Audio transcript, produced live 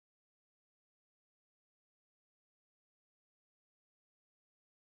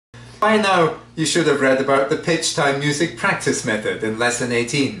By now, you should have read about the pitch time music practice method in lesson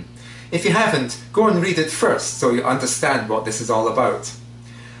 18. If you haven't, go and read it first so you understand what this is all about.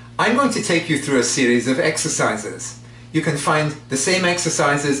 I'm going to take you through a series of exercises. You can find the same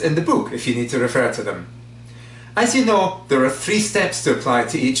exercises in the book if you need to refer to them. As you know, there are 3 steps to apply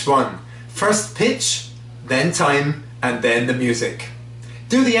to each one. First pitch, then time, and then the music.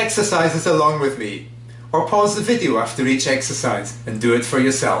 Do the exercises along with me, or pause the video after each exercise and do it for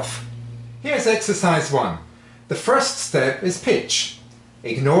yourself. Here's exercise 1. The first step is pitch.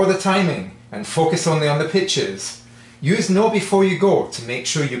 Ignore the timing and focus only on the pitches. Use know before you go to make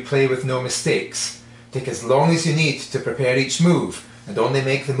sure you play with no mistakes. Take as long as you need to prepare each move and only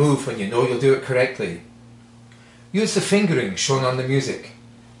make the move when you know you'll do it correctly. Use the fingering shown on the music.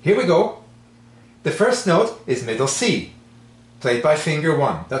 Here we go. The first note is middle C, played by finger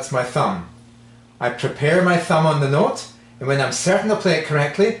 1, that's my thumb. I prepare my thumb on the note, and when I'm certain to play it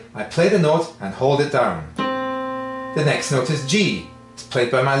correctly, I play the note and hold it down. The next note is G, it's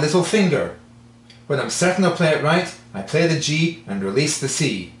played by my little finger. When I'm certain to play it right, I play the G and release the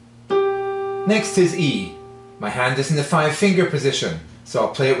C. Next is E. My hand is in the 5-finger position, so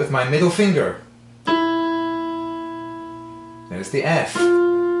I'll play it with my middle finger. There's the F.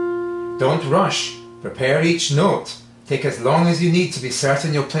 Don't rush. Prepare each note. Take as long as you need to be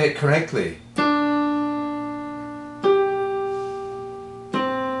certain you'll play it correctly.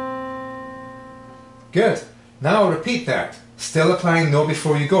 Good. Now repeat that, still applying know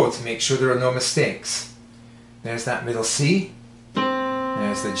before you go to make sure there are no mistakes. There's that middle C.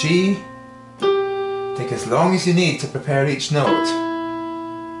 There's the G. Take as long as you need to prepare each note.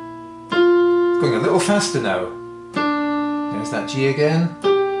 It's going a little faster now. There's that G again,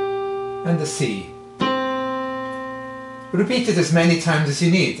 and the C. Repeat it as many times as you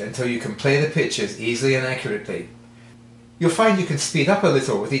need until you can play the pitches easily and accurately. You'll find you can speed up a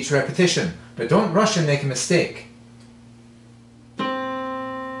little with each repetition, but don't rush and make a mistake.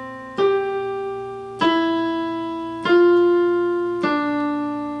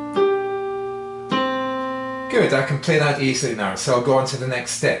 Good, I can play that easily now, so I'll go on to the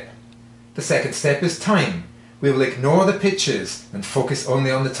next step. The second step is time. We will ignore the pitches and focus only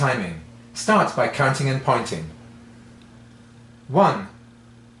on the timing. Start by counting and pointing. 1,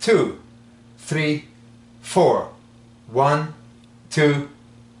 2, 3, 4. 1, 2,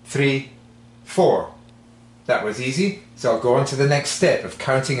 3, 4. That was easy, so I'll go on to the next step of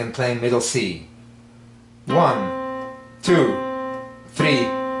counting and playing middle C. 1, 2, 3,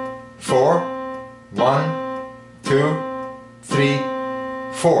 4. 1, 2, 3,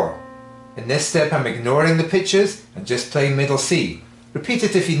 4. In this step I'm ignoring the pitches and just playing middle C. Repeat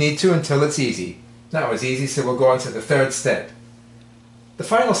it if you need to until it's easy. That was easy, so we'll go on to the third step. The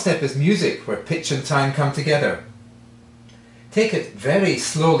final step is music, where pitch and time come together. Take it very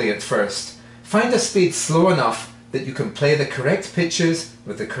slowly at first. Find a speed slow enough that you can play the correct pitches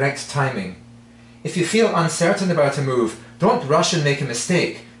with the correct timing. If you feel uncertain about a move, don't rush and make a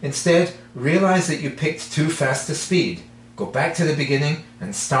mistake. Instead, realize that you picked too fast a speed. Go back to the beginning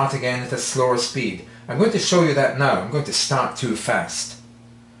and start again at a slower speed. I'm going to show you that now. I'm going to start too fast.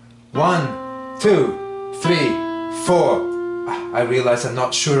 1, 2, 3, 4. I realize I'm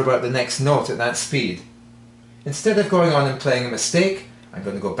not sure about the next note at that speed. Instead of going on and playing a mistake, I'm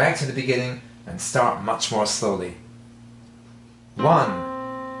going to go back to the beginning and start much more slowly.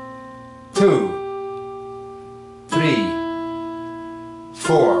 1, 2, 3,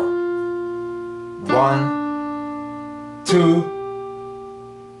 4. 1, 2,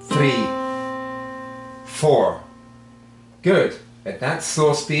 3, 4. Good. At that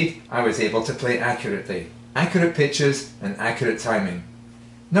slow speed, I was able to play accurately. Accurate pitches and accurate timing.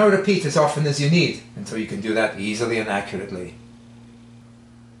 Now repeat as often as you need until you can do that easily and accurately.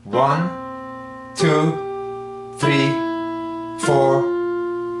 1, 2, 3, 4.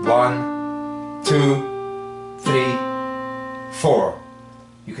 1, 2, 3, 4.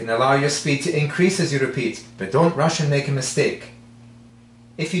 You can allow your speed to increase as you repeat, but don't rush and make a mistake.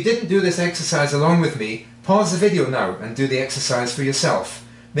 If you didn't do this exercise along with me, pause the video now and do the exercise for yourself.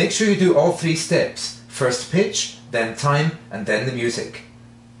 Make sure you do all 3 steps. First pitch, then time, and then the music.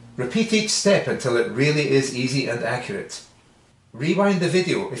 Repeat each step until it really is easy and accurate. Rewind the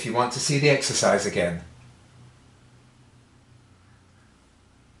video if you want to see the exercise again.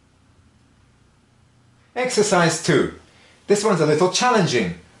 Exercise 2. This one's a little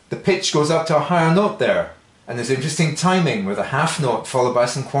challenging. The pitch goes up to a higher note there, and there's interesting timing with a half note followed by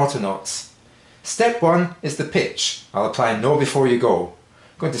some quarter notes. Step 1 is the pitch. I'll apply know before you go.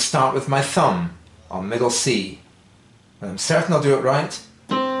 I'm going to start with my thumb on middle C. When I'm certain I'll do it right,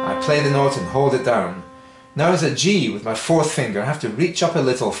 I play the note and hold it down. Now as a G with my fourth finger, I have to reach up a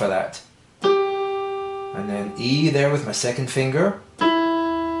little for that. And then E there with my second finger.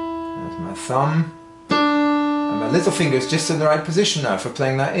 There's my thumb. And my little finger is just in the right position now for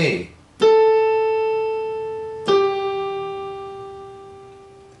playing that A.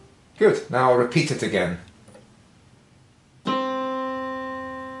 Good, now I'll repeat it again.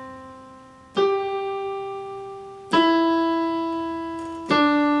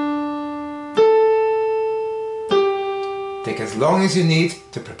 Take as long as you need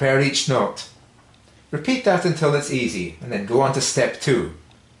to prepare each note. Repeat that until it's easy, and then go on to step 2.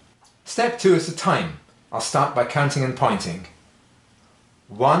 Step 2 is the time. I'll start by counting and pointing.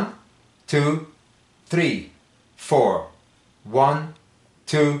 1, 2, 3, 4. 1,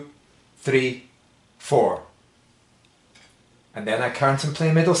 2, 3, 4. And then I count and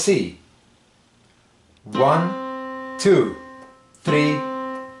play middle C. 1, 2, 3,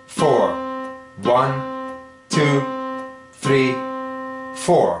 4. 1, 2, 3,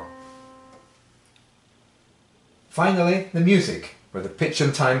 4. Finally, the music, where the pitch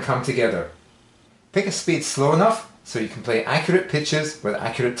and time come together. Pick a speed slow enough so you can play accurate pitches with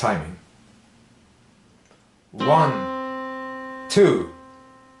accurate timing. 1, 2,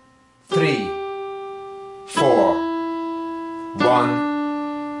 3, 4.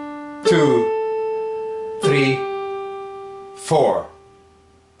 1, 2, 3, 4.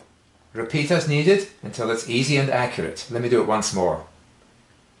 Repeat as needed until it's easy and accurate. Let me do it once more.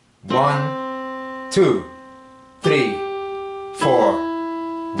 1, 2, 3,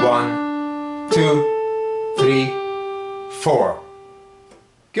 4. 1, 2, 3, 4.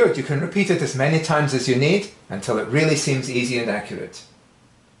 Good, you can repeat it as many times as you need until it really seems easy and accurate.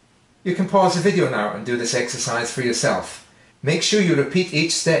 You can pause the video now and do this exercise for yourself. Make sure you repeat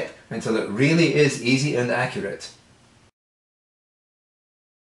each step until it really is easy and accurate.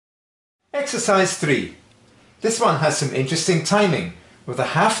 Exercise 3. This one has some interesting timing, with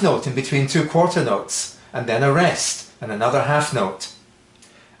a half note in between two quarter notes, and then a rest and another half note.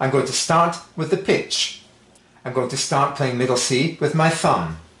 I'm going to start with the pitch. I'm going to start playing middle C with my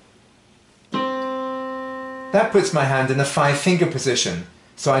thumb. That puts my hand in a 5-finger position,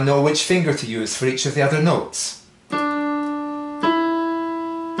 so I know which finger to use for each of the other notes.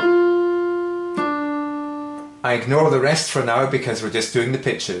 I ignore the rest for now because we're just doing the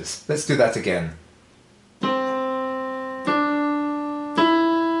pitches. Let's do that again.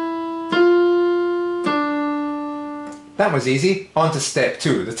 That was easy. On to step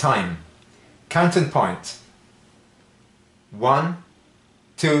 2, the time. Count and point. 1,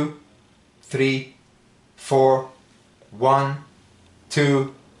 2, 3, 4. 1,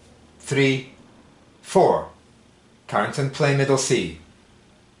 2, 3, 4. Count and play middle C.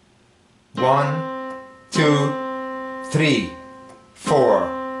 1, 2, 3,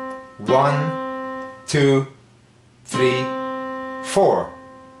 4. 1, 2, 3, 4.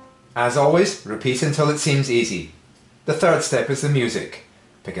 As always, repeat until it seems easy. The third step is the music.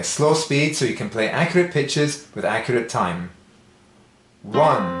 Pick a slow speed so you can play accurate pitches with accurate time.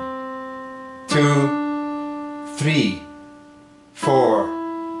 1, 2, 3, 4.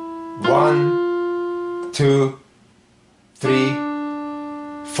 1, 2,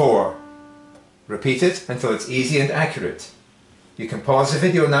 3, 4. Repeat it until it's easy and accurate. You can pause the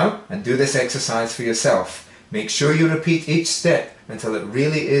video now and do this exercise for yourself. Make sure you repeat each step until it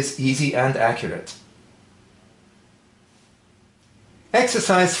really is easy and accurate.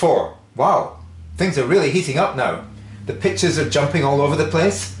 Exercise 4. Wow, things are really heating up now. The pitches are jumping all over the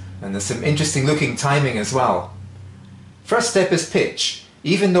place, and there's some interesting looking timing as well. First step is pitch.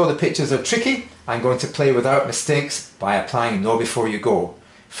 Even though the pitches are tricky, I'm going to play without mistakes by applying Know Before You Go.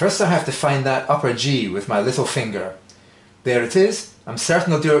 First I have to find that upper G with my little finger. There it is. I'm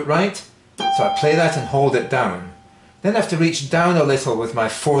certain I'll do it right, so I play that and hold it down. Then I have to reach down a little with my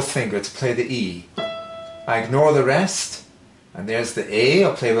fourth finger to play the E. I ignore the rest, and there's the A.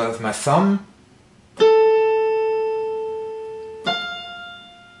 I'll play that with my thumb.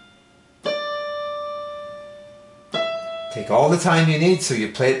 Take all the time you need so you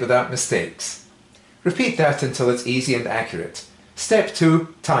play it without mistakes. Repeat that until it's easy and accurate. Step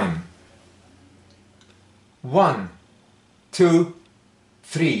 2, time. 1, 2,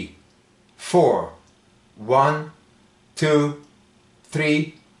 3, 4. 1, 2,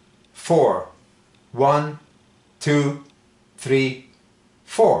 3, 4. 1, 2, 3,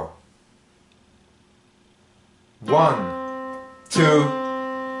 4. 1, 2,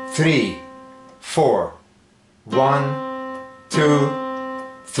 3, 4. 1, 2,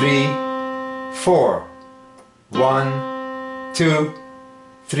 3, 4. 1, 2,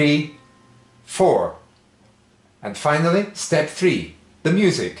 3, 4. And finally, step 3, the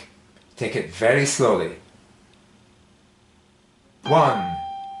music. Take it very slowly. 1,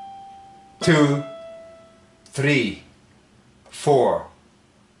 2, 3, 4.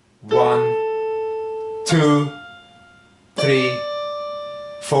 1, 2, 3,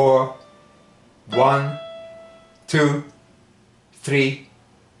 4. 1, 2, 3,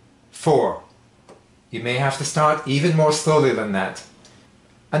 4. You may have to start even more slowly than that,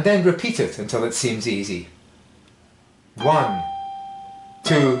 and then repeat it until it seems easy. 1,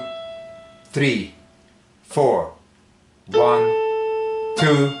 2, 3, 4. 1,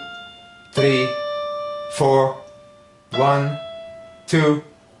 2, 3, 4. 1, 2,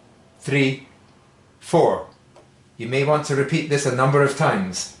 3, 4. You may want to repeat this a number of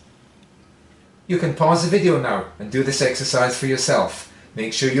times. You can pause the video now and do this exercise for yourself.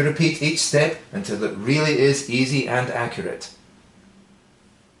 Make sure you repeat each step until it really is easy and accurate.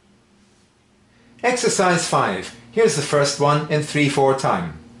 Exercise 5. Here's the first one in 3/4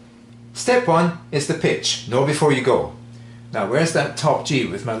 time. Step 1 is the pitch, know before you go. Now where's that top G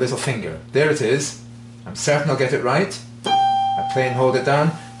with my little finger? There it is. I'm certain I'll get it right. I play and hold it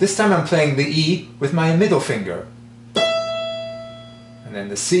down. This time I'm playing the E with my middle finger. And then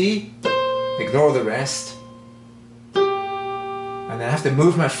the C, ignore the rest. And then I have to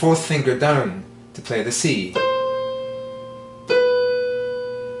move my 4th finger down to play the C.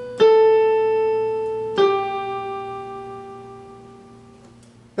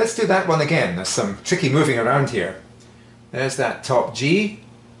 Let's do that one again. There's some tricky moving around here. There's that top G,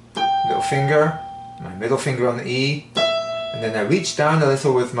 little finger, my middle finger on the E, and then I reach down a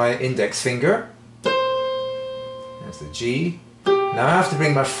little with my index finger. There's the G. Now I have to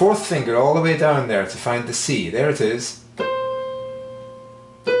bring my 4th finger all the way down there to find the C. There it is.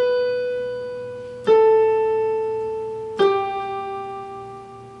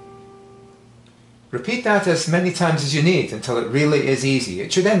 Repeat that as many times as you need until it really is easy.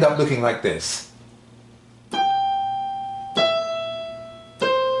 It should end up looking like this.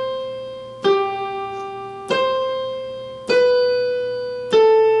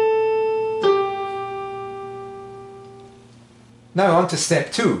 Now on to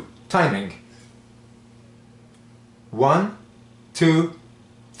step 2, timing. 1, 2,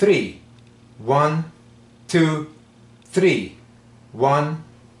 3. 1, 2, 3. 1,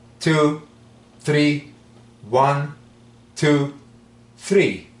 2, 3. 1, 2,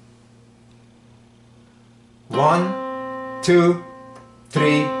 3. 1, 2,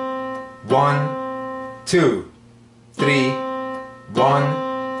 3. 1, 2, 3.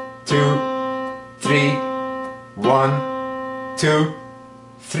 1, 2, 3. 1, 2,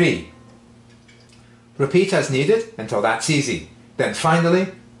 3. Repeat as needed until that's easy. Then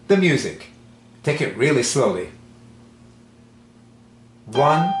finally, the music. Take it really slowly.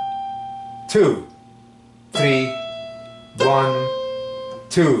 1, 2, 3. 1,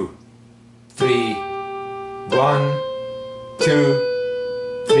 2, 3. 1, 2,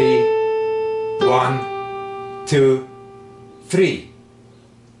 3. 1, 2, 3.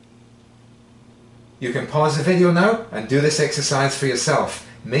 You can pause the video now and do this exercise for yourself.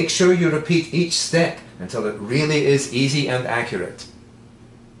 Make sure you repeat each step until it really is easy and accurate.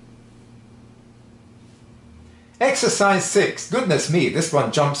 Exercise 6. Goodness me, this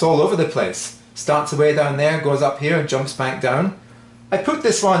one jumps all over the place. Starts away down there, goes up here and jumps back down. I put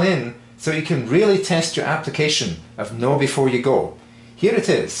this one in so you can really test your application of know before you go. Here it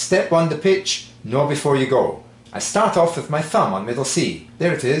is. Step 1, the pitch, know before you go. I start off with my thumb on middle C.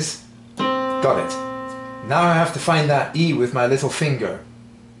 There it is. Got it. Now I have to find that E with my little finger.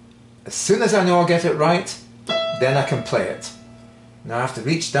 As soon as I know I'll get it right, then I can play it. Now I have to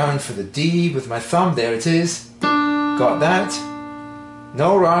reach down for the D with my thumb. There it is. Got that.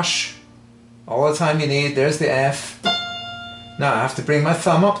 No rush. All the time you need. There's the F. Now I have to bring my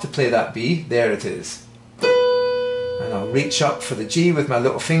thumb up to play that B. There it is. And I'll reach up for the G with my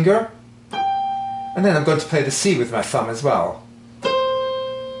little finger. And then I'm going to play the C with my thumb as well.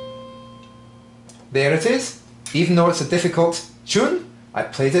 There it is. Even though it's a difficult tune, I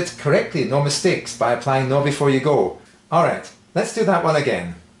played it correctly, no mistakes, by applying know before you go. Alright, let's do that one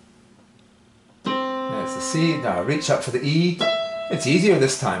again. There's the C. Now I reach up for the E. It's easier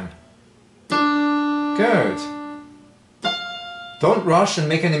this time. Good. Don't rush and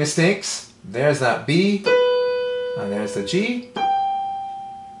make any mistakes. There's that B. And there's the G.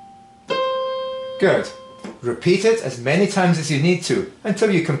 Good. Repeat it as many times as you need to until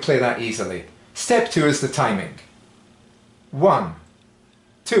you can play that easily. Step 2 is the timing. 1,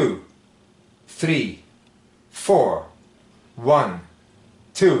 2, 3, 4. 1,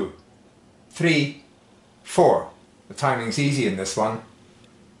 2, 3, 4. The timing's easy in this one.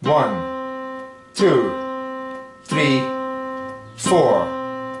 1, 2, 3, 4.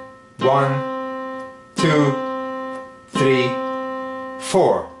 1, 2, 3,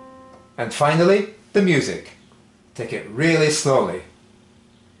 4. And finally, the music. Take it really slowly.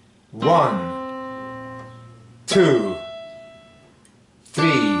 1, 2,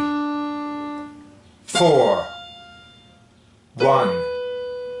 3, 4. 1,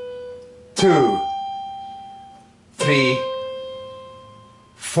 2, 3,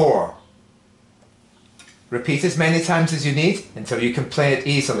 4. Repeat as many times as you need until you can play it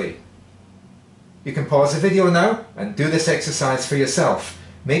easily. You can pause the video now and do this exercise for yourself.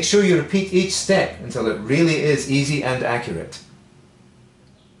 Make sure you repeat each step until it really is easy and accurate.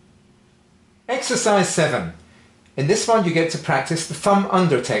 Exercise 7. In this one you get to practice the thumb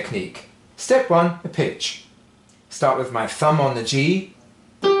under technique. Step 1, a pitch. Start with my thumb on the G.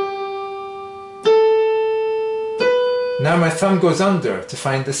 Now my thumb goes under to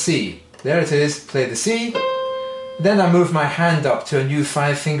find the C. There it is, play the C. Then I move my hand up to a new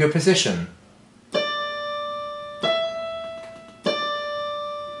 5-finger position.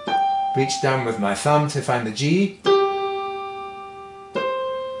 Reach down with my thumb to find the G.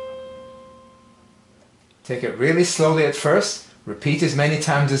 Take it really slowly at first. Repeat as many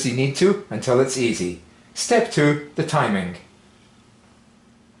times as you need to until it's easy. Step 2, the timing.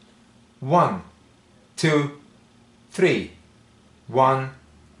 1, 2, 3. 1,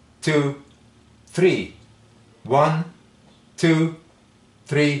 2, 3. 1, 2,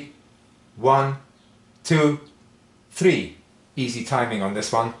 3. 1, 2, 3. Easy timing on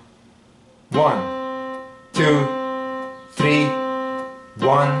this one. 1, 2, 3.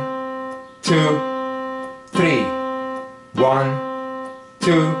 1, 2, 3. 1,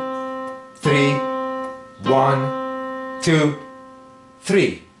 2, 3. 1, 2,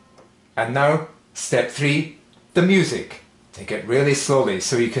 3. And now, step 3, the music. Take it really slowly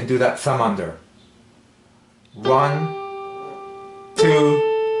so you can do that thumb under. 1,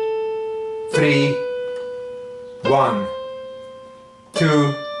 2, 3. 1,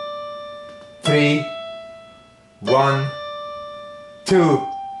 2, 3. 1, 2,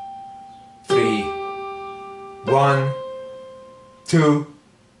 3. 1, 2,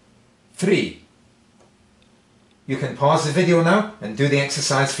 3. You can pause the video now and do the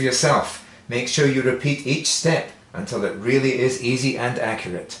exercise for yourself. Make sure you repeat each step until it really is easy and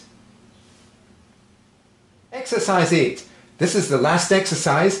accurate. Exercise 8. This is the last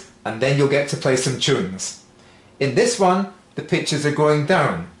exercise and then you'll get to play some tunes. In this one, the pitches are going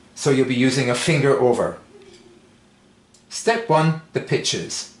down, so you'll be using a finger over. Step 1, the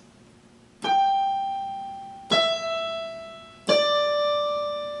pitches.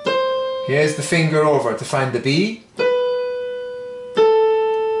 Here's the finger over to find the B.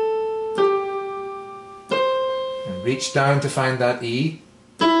 And reach down to find that E.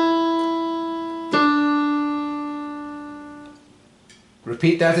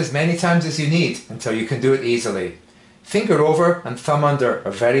 Repeat that as many times as you need until you can do it easily. Finger over and thumb under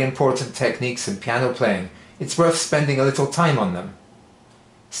are very important techniques in piano playing. It's worth spending a little time on them.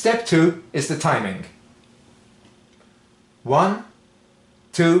 Step 2 is the timing. 1,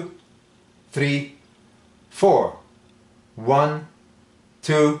 2, 3, 4. 1,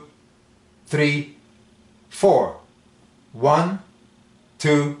 2, 3, 4. 1,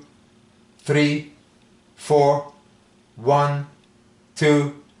 2, 3, 4. 1,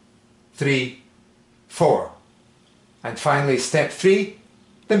 2, 3, 4. And finally, step 3,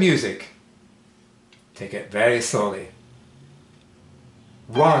 the music. Take it very slowly.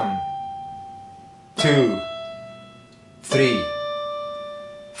 1, 2, 3,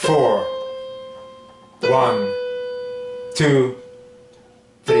 4. 1, 2,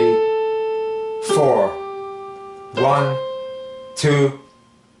 3, 4. 1, 2,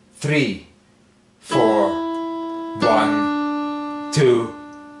 3, 4. 1, 2,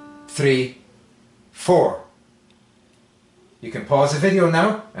 3, 4. You can pause the video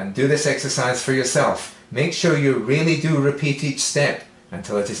now and do this exercise for yourself. Make sure you really do repeat each step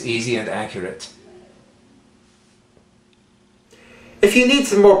until it is easy and accurate. If you need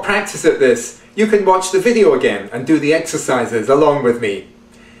some more practice at this, you can watch the video again and do the exercises along with me.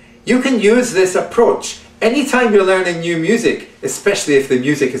 You can use this approach anytime you're learning new music, especially if the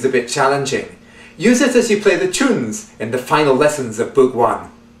music is a bit challenging. Use it as you play the tunes in the final lessons of Book 1.